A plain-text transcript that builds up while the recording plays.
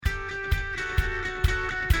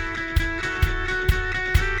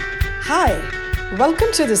Hi,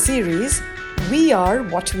 welcome to the series We Are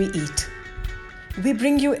What We Eat. We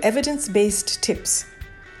bring you evidence-based tips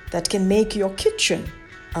that can make your kitchen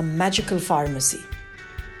a magical pharmacy.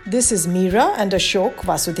 This is Meera and Ashok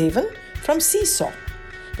Vasudevan from Seesaw,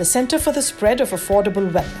 the Center for the Spread of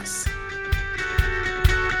Affordable Wellness.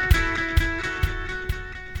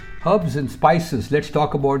 Herbs and spices, let's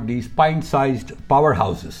talk about these pint-sized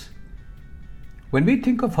powerhouses. When we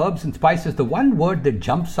think of herbs and spices, the one word that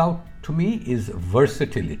jumps out to me is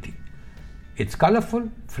versatility. It's colorful,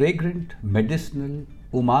 fragrant, medicinal,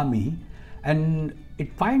 umami, and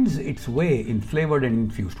it finds its way in flavored and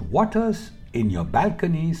infused waters, in your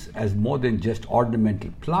balconies as more than just ornamental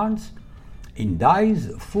plants, in dyes,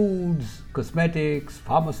 foods, cosmetics,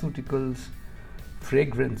 pharmaceuticals,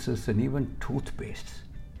 fragrances, and even toothpastes.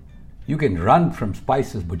 You can run from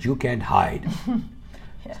spices, but you can't hide.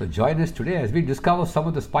 Yeah. So join us today as we discover some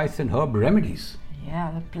of the spice and herb remedies.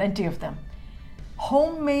 Yeah, there are plenty of them.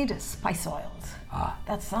 Homemade spice oils.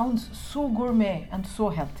 That sounds so gourmet and so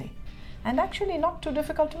healthy. And actually not too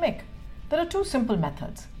difficult to make. There are two simple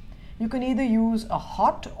methods. You can either use a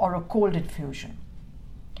hot or a cold infusion.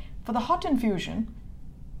 For the hot infusion,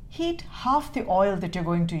 heat half the oil that you're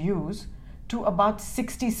going to use to about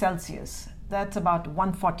 60 Celsius. That's about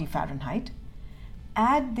 140 Fahrenheit.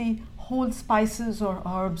 Add the whole spices or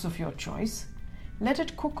herbs of your choice. Let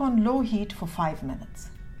it cook on low heat for 5 minutes.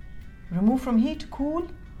 Remove from heat, cool.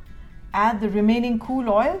 Add the remaining cool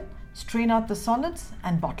oil, strain out the solids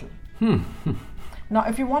and bottle. Now,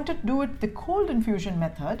 if you want to do it the cold infusion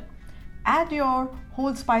method, add your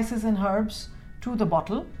whole spices and herbs to the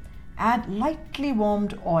bottle. Add lightly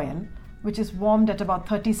warmed oil, which is warmed at about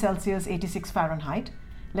 30 Celsius, 86 Fahrenheit.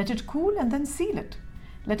 Let it cool and then seal it.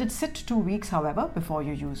 Let it sit 2 weeks, however, before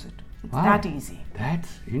you use it. It's that easy.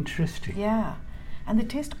 That's interesting. Yeah, and they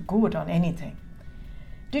taste good on anything.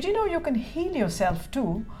 Did you know you can heal yourself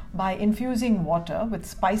too by infusing water with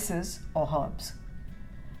spices or herbs?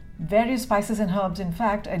 Various spices and herbs, in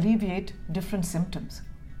fact, alleviate different symptoms.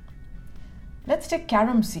 Let's take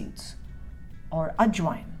carom seeds or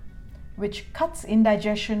ajwain, which cuts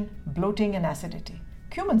indigestion, bloating, and acidity.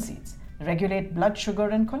 Cumin seeds regulate blood sugar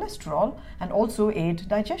and cholesterol and also aid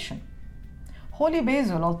digestion. Holy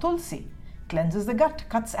basil or tulsi cleanses the gut,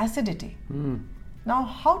 cuts acidity. Now,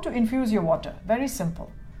 how to infuse your water? Very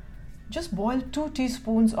simple. Just boil 2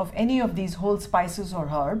 teaspoons of any of these whole spices or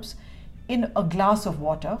herbs in a glass of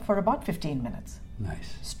water for about 15 minutes.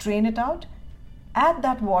 Nice. Strain it out, add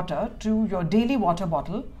that water to your daily water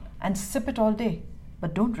bottle and sip it all day.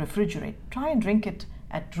 But don't refrigerate. Try and drink it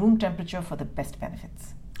at room temperature for the best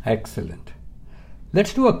benefits. Excellent.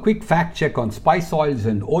 Let's do a quick fact check on spice oils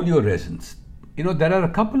and oleoresins. You know, there are a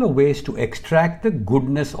couple of ways to extract the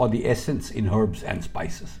goodness or the essence in herbs and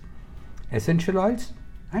spices. Essential oils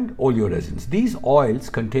and oleoresins. These oils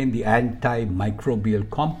contain the antimicrobial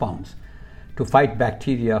compounds to fight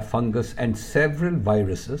bacteria, fungus, and several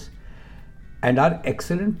viruses, and are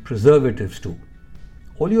excellent preservatives too.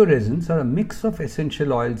 Oleoresins are a mix of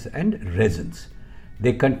essential oils and resins.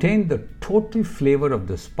 They contain the total flavor of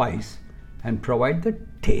the spice and provide the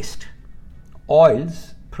taste.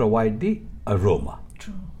 Oils provide the aroma.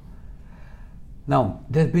 True. Now,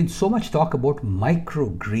 there's been so much talk about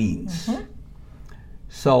microgreens.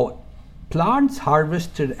 So, plants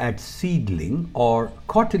harvested at seedling or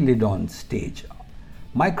cotyledon stage,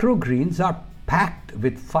 microgreens are packed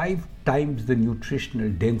with 5 times the nutritional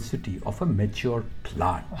density of a mature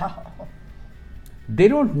plant. Wow. They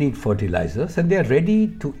don't need fertilizers and they are ready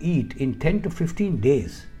to eat in 10 to 15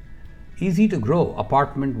 days. Easy to grow,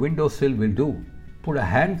 apartment windowsill will do. Put a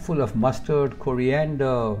handful of mustard,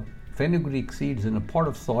 coriander, fenugreek seeds in a pot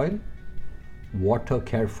of soil, water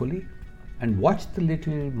carefully, and watch the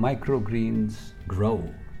little microgreens grow.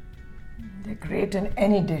 They're great in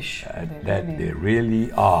any dish. They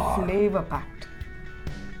really are. Flavor packed.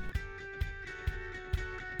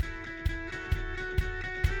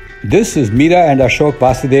 This is Meera and Ashok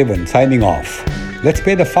Vasudevan signing off. Let's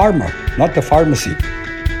pay the farmer, not the pharmacy.